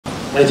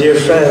My dear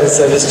friends,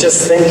 I was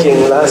just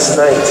thinking last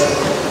night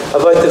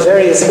about the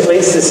various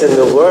places in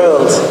the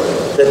world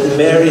that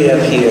Mary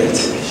appeared.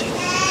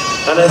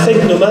 And I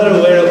think no matter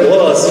where it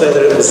was,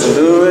 whether it was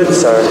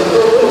Lourdes or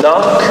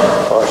Knock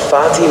or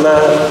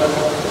Fatima,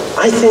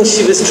 I think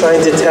she was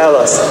trying to tell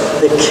us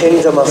the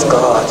kingdom of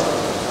God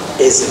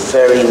is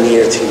very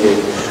near to you.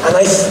 And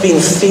I've been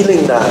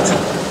feeling that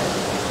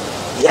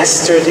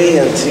yesterday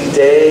and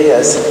today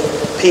as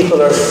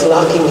people are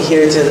flocking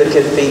here to the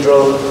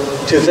cathedral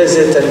to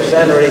visit and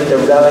venerate the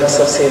relics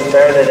of St.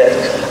 Bernadette.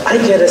 I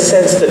get a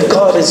sense that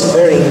God is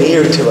very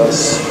near to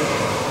us.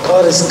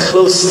 God is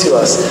close to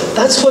us.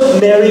 That's what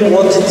Mary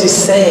wanted to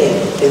say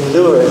in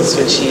Lourdes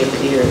when she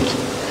appeared.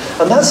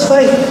 And that's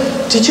why,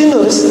 did you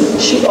notice,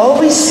 she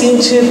always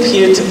seemed to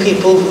appear to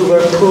people who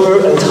were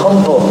poor and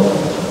humble.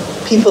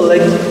 People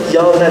like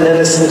young and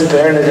innocent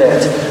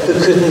Bernadette, who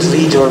couldn't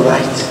read or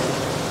write.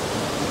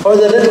 Or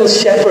the little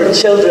shepherd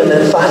children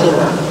in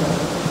Fatima,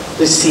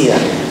 Lucia,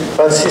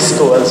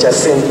 Francisco and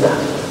Jacinta.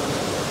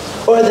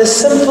 Or the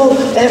simple,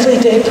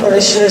 everyday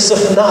parishioners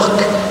of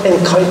Knock in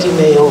County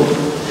Mayo.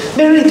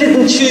 Mary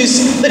didn't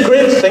choose the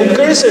great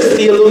thinkers or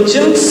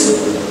theologians,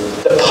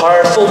 the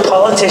powerful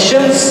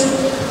politicians,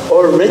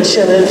 or rich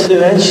and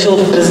influential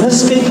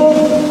business people.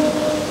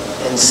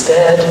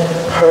 Instead,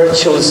 her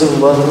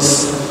chosen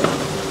ones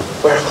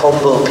were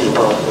humble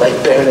people like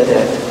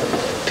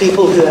Bernadette,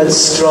 people who had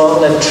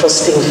strong and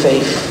trusting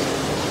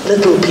faith,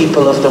 little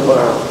people of the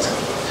world,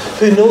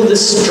 who know the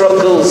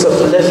struggles of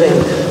living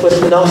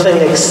with nothing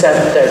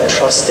except their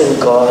trust in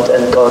God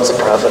and God's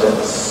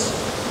providence.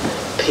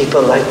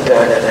 People like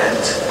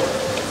Bernadette,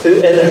 who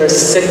in her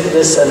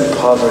sickness and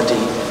poverty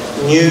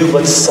knew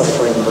what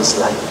suffering was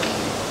like.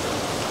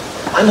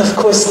 And of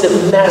course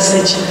the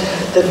message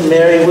that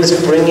Mary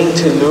was bringing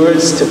to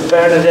Lourdes, to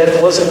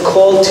Bernadette, was a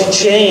call to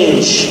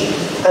change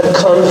and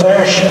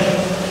conversion.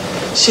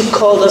 She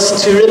called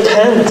us to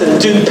repent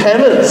and do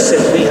penance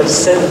if we have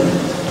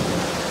sinned.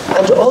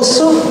 And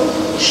also,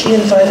 she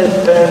invited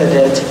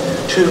Bernadette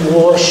to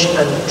wash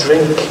and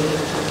drink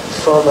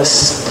from a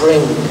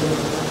spring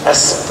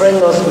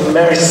of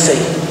mercy.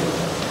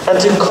 And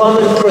to come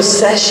in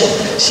procession,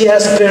 she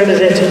asked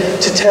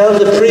Bernadette to tell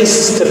the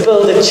priests to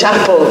build a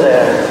chapel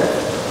there.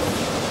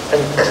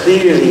 And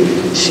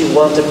clearly, she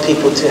wanted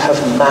people to have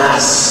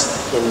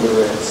Mass in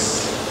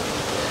Lourdes.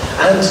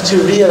 And to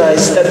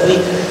realize that we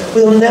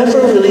will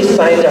never really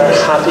find our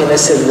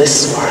happiness in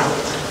this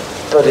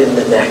world, but in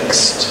the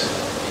next.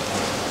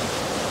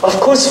 Of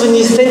course, when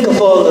you think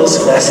of all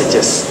those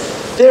messages,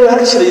 they're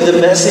actually the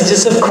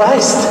messages of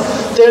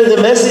Christ. They're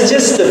the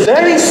messages, the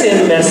very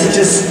same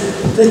messages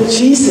that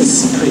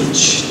Jesus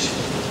preached.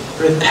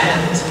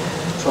 Repent,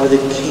 for the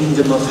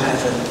kingdom of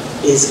heaven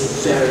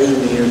is very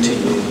near to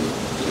you.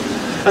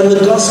 And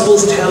the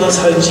Gospels tell us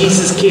how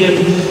Jesus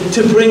came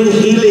to bring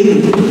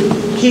healing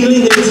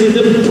into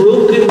the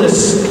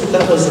brokenness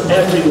that was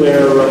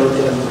everywhere around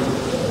him.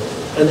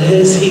 And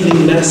his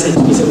healing message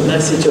was a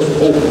message of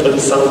hope and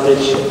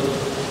salvation,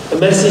 a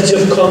message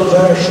of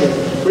conversion,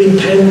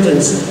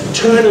 repentance,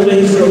 turn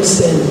away from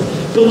sin,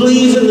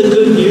 believe in the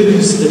good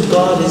news that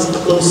God is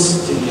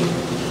close to you,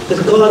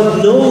 that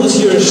God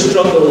knows your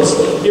struggles,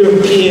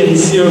 your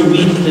pains, your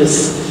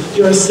weakness,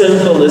 your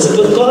sinfulness,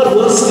 but God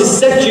wants to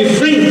set you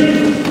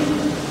free.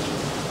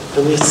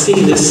 And we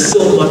see this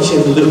so much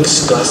in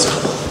Luke's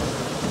Gospel,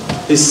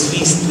 this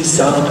feast we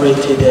celebrate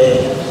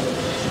today.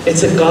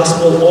 It's a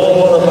gospel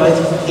all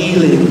about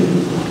healing,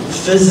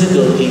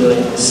 physical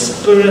healing,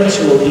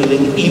 spiritual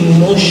healing,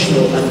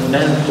 emotional and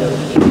mental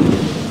healing.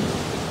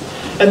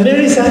 And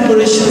Mary's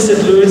apparitions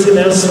at Lourdes and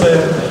elsewhere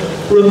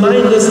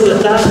remind us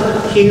that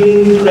that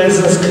healing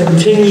presence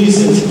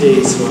continues in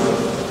today's world.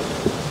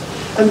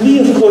 And we,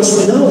 of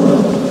course,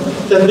 know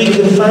that we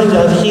can find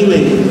that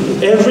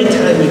healing every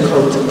time we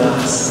come to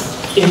Mass,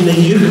 in the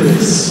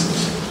Eucharist.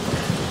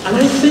 And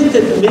I think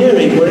that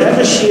Mary,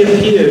 wherever she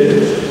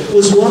appeared,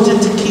 was wanting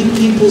to keep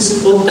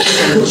people's focus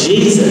on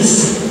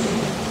Jesus.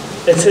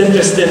 It's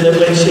interesting that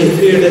when she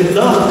appeared at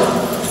Knock,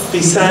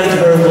 beside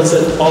her was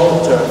an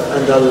altar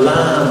and a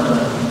lamb,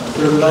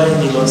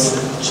 reminding us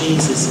that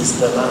Jesus is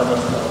the Lamb of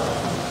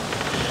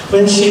God.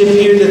 When she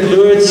appeared at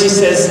Lourdes, she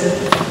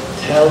says,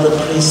 tell the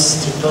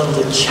priests to build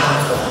a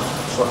chapel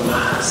for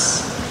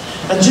Mass.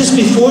 And just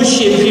before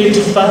she appeared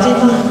to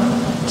Fatima,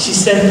 she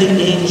sent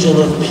the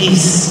angel of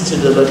peace to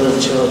the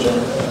little children.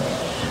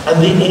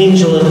 And the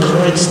angel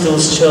encouraged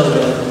those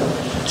children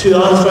to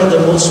offer the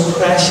most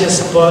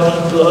precious body,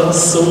 blood,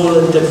 soul,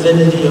 and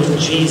divinity of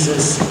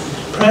Jesus,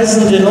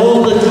 present in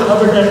all the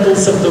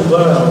tabernacles of the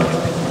world,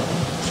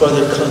 for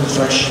the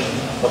conversion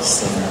of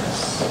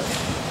sinners.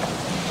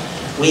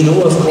 We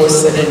know, of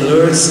course, that in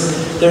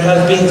Lourdes there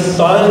have been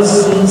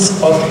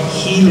thousands of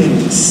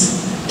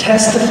healings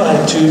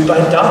testified to by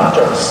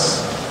doctors.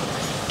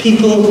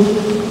 People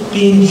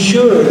being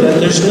cured,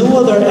 and there's no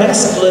other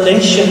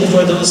explanation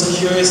for those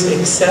cures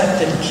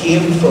except it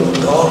came from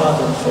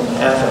God and from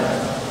heaven.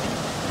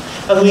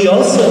 And we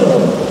also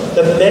know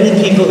that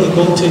many people who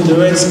go to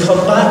Lourdes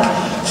come back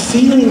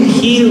feeling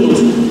healed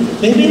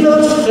maybe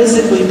not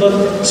physically,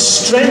 but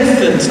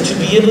strengthened to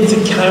be able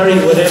to carry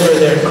whatever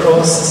their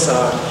crosses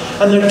are.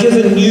 And they're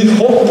given new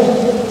hope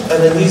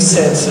and a new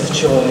sense of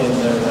joy in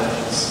their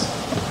lives.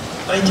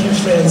 My dear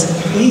friends,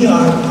 we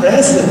are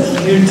present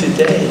here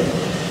today,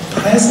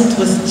 present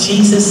with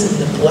Jesus in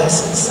the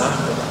Blessed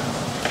Sacrament,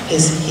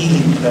 his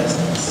healing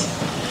presence.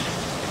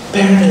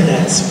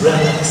 Bernadette's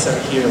relics are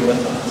here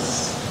with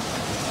us.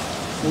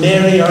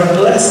 Mary, our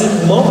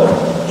Blessed Mother,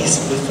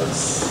 is with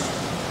us,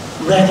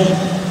 ready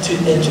to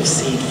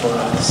intercede for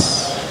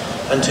us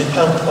and to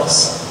help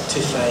us to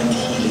find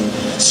healing.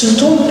 So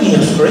don't be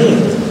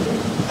afraid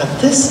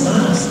at this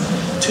Mass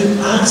to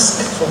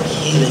ask for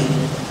healing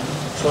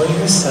for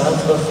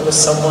yourself or for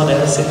someone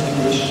else if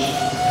you wish,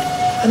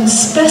 and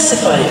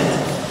specify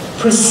it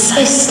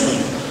precisely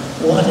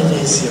what it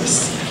is you're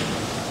seeking.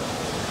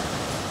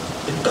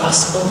 The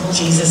Gospel,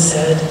 Jesus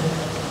said,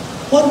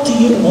 "What do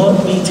you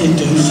want me to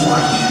do for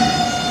you?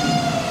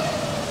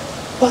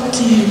 What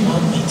do you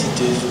want me to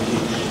do for you?"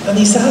 And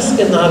he's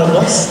asking that of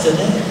us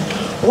today.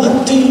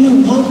 What do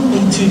you want me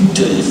to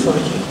do for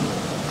you?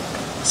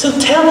 So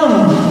tell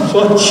him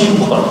what you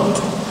want.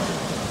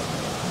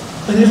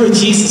 Whenever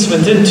Jesus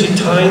went into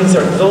towns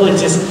or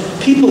villages,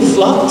 people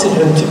flocked to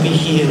him to be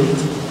healed.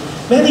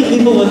 Many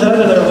people went out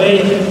of their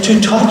way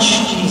to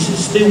touch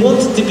Jesus. They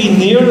wanted to be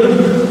near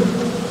him.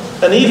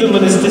 And even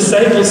when his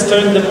disciples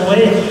turned them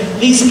away,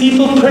 these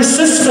people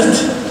persisted.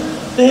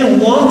 They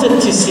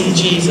wanted to see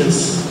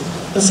Jesus.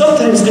 And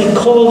sometimes they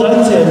called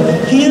out to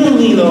him, "Heal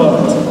me,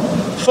 Lord.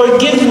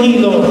 Forgive me,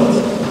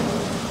 Lord."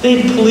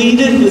 They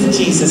pleaded with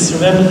Jesus.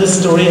 Remember the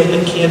story of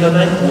the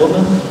Canaanite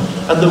woman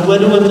and the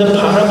widow in the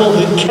parable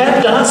who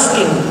kept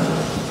asking.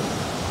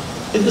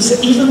 It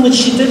was even when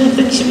she didn't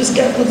think she was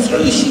getting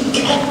through, she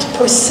kept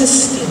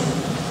persisting,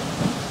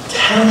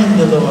 telling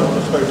the Lord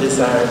of her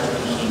desire to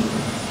be healed.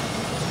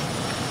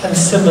 And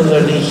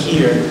similarly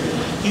here,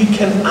 you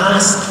can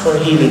ask for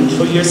healing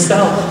for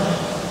yourself.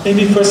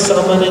 Maybe for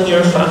someone in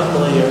your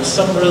family, or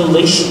some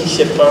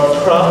relationship or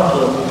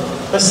problem,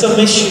 or some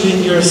issue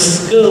in your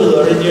school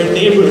or in your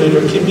neighborhood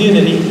or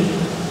community.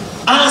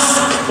 Ask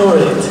for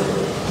it.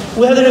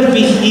 Whether it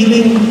be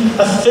healing,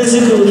 a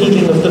physical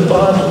healing of the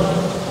body,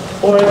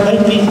 or it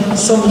might be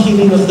some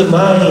healing of the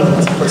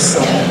mind for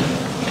someone,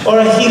 or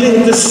a healing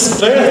of the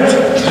spirit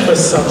for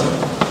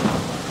someone.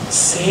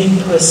 Say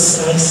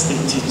precisely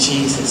to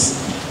Jesus,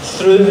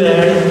 through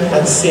Mary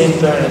and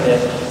Saint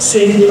Bernadette,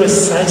 say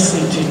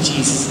precisely to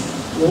Jesus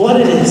what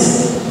it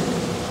is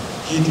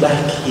you'd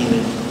like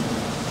healing.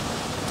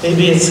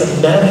 Maybe it's a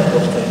medical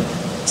thing,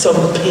 some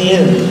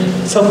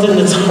pain, something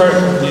that's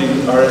hurting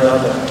you or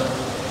another.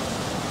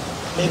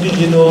 Maybe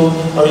you know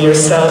or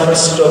yourself are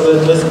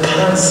struggling with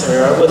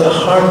cancer or with a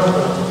heart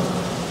problem,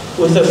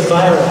 with a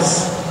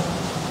virus,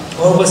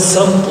 or with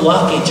some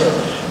blockage or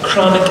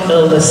chronic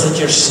illness that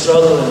you're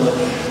struggling with.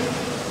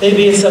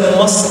 Maybe it's a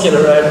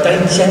muscular or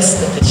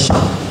digestive issue,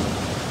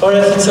 or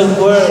if it's a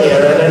worry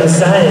or an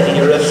anxiety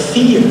or a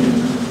fear.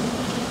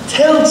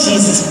 Tell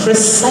Jesus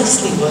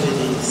precisely what it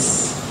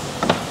is.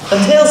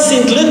 And tell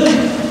St. Luke,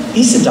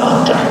 he's a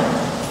doctor.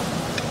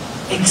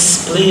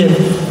 Explain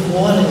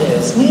what it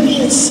is. Maybe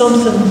it's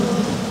something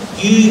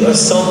you or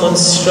someone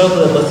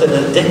struggling with an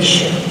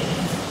addiction,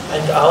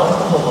 like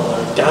alcohol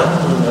or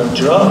gambling or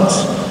drugs,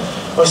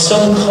 or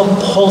some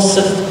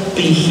compulsive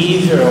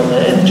behavior on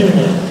the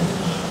internet,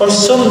 or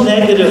some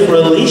negative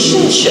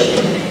relationship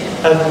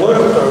at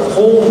work or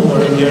home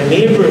or in your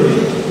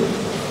neighborhood.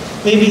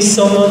 Maybe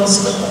someone's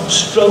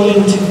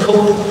struggling to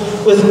cope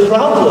with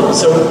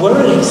problems or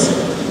worries,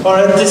 or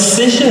a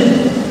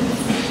decision.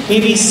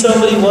 Maybe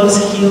somebody wants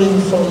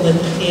healing from the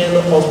pain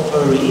of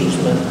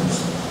bereavement.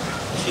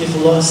 If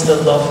you've lost a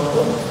loved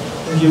one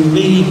and you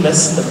really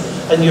miss them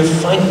and you're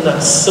finding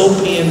that so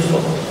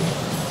painful.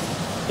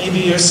 Maybe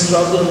you're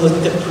struggling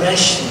with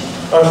depression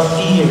or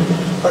fear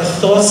or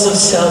thoughts of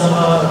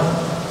self-harm.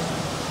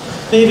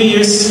 Maybe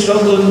you're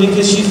struggling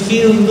because you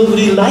feel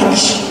nobody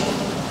likes you,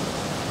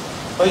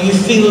 or you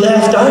feel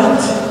left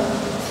out.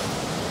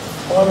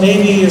 Or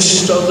maybe you're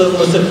struggling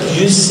with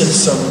abuse of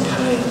some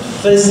kind,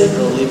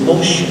 physical,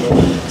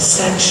 emotional,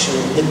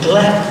 sexual,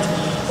 neglect,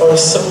 or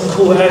some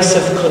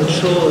coercive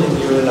control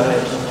in your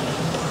life.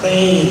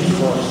 Pray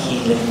for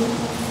healing.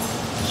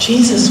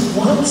 Jesus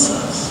wants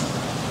us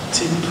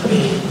to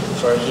pray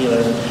for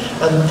healing.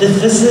 And the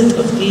visit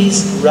of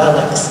these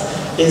relics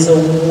is a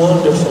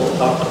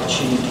wonderful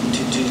opportunity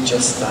to do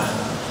just that.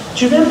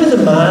 Do you remember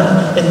the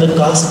man in the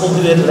Gospel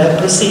who had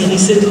leprosy? And he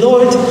said,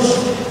 "Lord,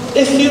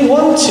 if you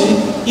want to,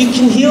 you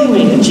can heal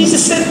me." And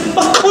Jesus said,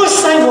 "Of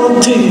course I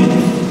want to.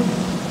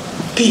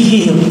 Be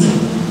healed."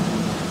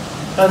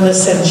 And the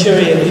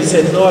centurion, he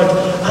said, "Lord,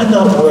 I'm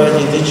not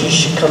worthy that you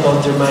should come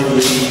under my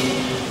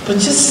roof, but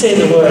just say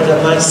the word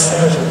and my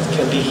servant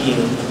can be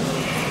healed."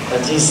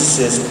 And Jesus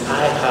says,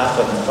 "I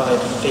haven't found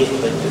faith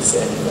like this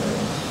anywhere."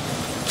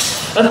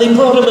 And they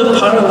brought him a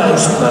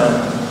paralyzed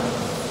man.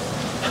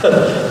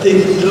 They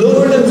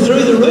lowered him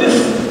through the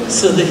roof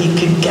so that he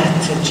could get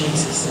to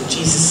Jesus. And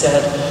Jesus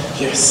said,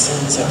 "Your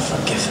sins are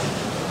forgiven."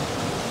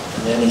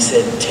 And then he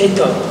said, "Take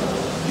up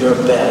your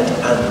bed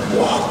and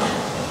walk.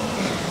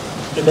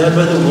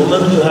 Remember the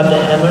woman who had the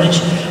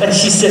hemorrhage? And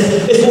she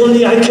said, if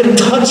only I can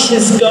touch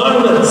his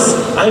garments,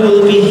 I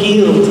will be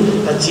healed.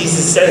 And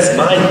Jesus says,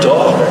 my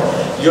daughter,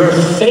 your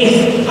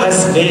faith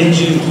has made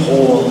you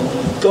whole.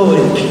 Go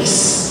in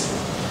peace.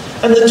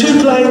 And the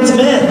two blind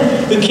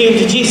men who came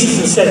to Jesus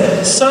and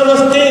said, Son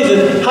of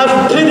David,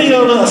 have pity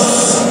on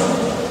us.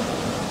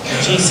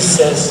 And Jesus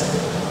says,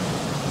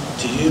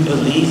 do you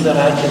believe that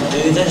I can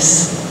do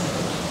this?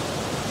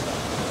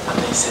 And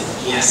they said,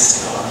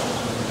 yes, Lord,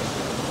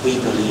 we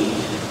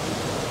believe.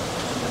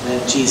 And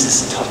then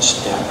Jesus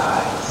touched their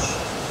eyes.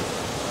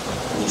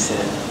 And he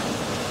said,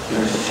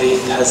 your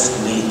faith has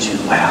made you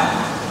well.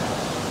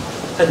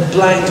 And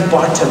blind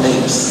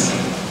Bartimaeus,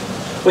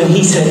 when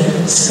he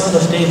said, Son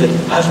of David,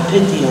 have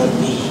pity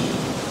on me.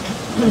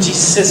 And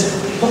Jesus says,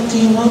 what do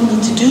you want me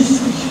to do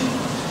for you?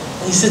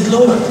 And he said,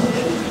 Lord,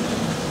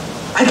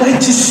 I'd like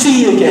to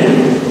see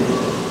again.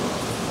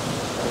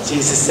 And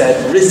Jesus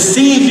said,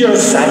 receive your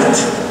sight.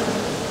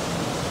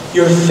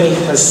 Your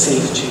faith has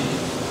saved you.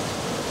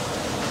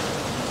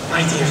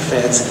 My dear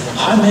friends,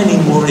 how many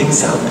more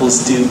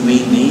examples do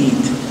we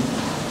need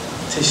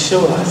to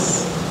show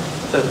us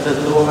that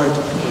the Lord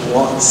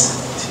wants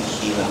to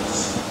heal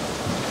us?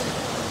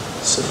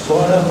 So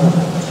for a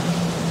moment,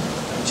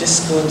 I'm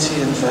just going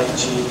to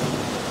invite you,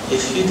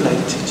 if you'd like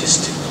to,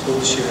 just to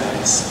close your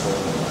eyes for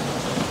a moment.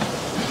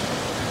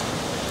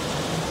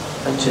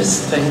 And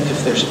just think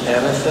if there's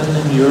anything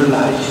in your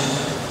life,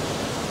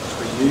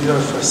 for you or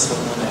for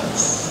someone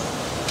else,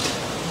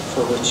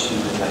 for which you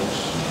would like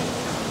healing.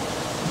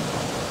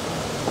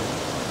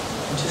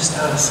 And just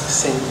ask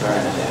Saint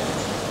Bernadette.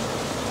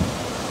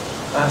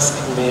 Ask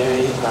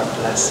Mary, our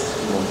Blessed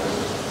Mother.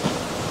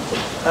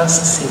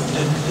 Ask St.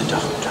 Luke the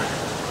doctor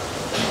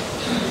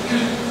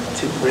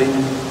to bring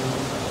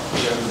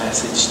your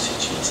message to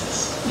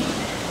Jesus.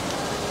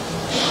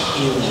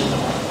 Heal me,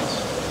 Lord.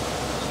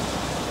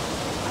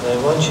 And I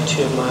want you to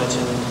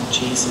imagine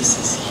Jesus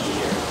is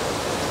here.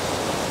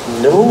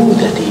 Know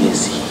that he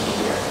is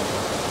here.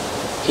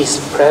 He's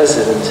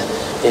present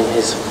in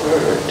his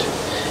word.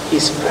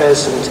 He's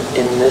present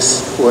in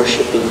this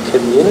worshipping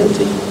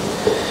community.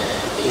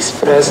 He's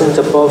present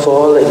above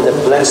all in the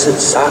Blessed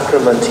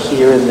Sacrament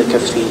here in the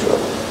cathedral.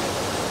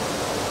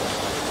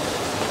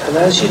 And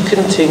as you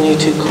continue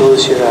to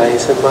close your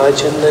eyes,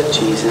 imagine that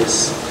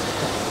Jesus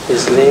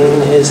is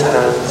laying his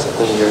hands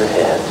on your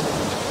head.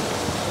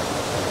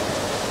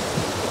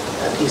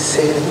 And he's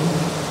saying,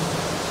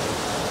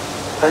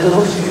 I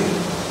love you.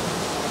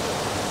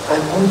 I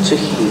want to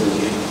heal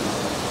you.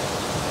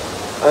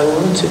 I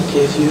want to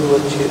give you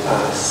what you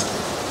ask.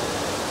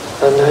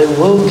 And I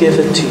will give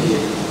it to you.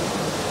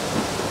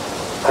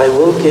 I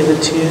will give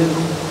it to you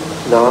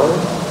now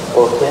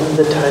or when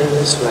the time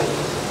is right.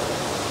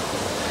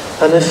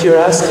 And if you're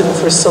asking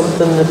for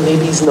something that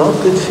maybe is not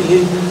good for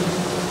you,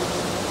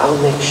 I'll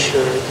make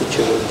sure that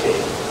you're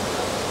okay.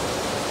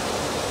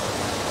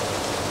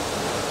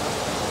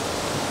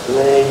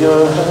 Lay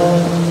your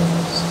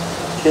hands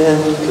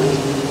gently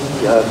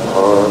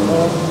upon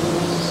us.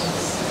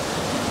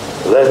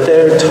 Let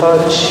their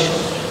touch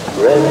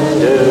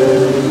render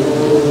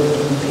you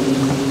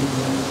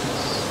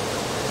peace.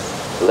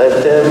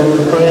 Let them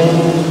bring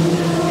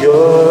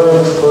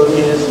your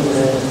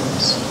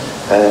forgiveness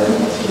and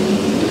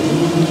healing.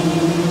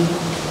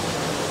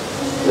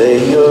 Lay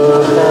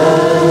your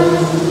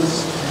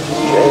hands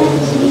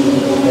gently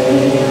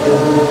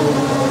upon.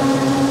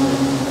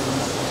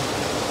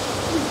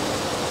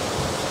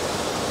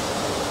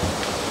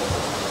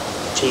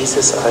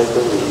 Jesus, I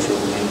believe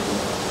in you.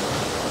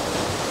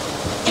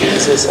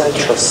 Jesus, I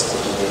trust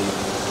in you.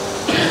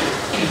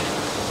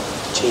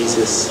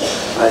 Jesus,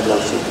 I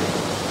love you.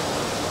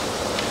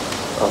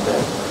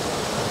 Amen.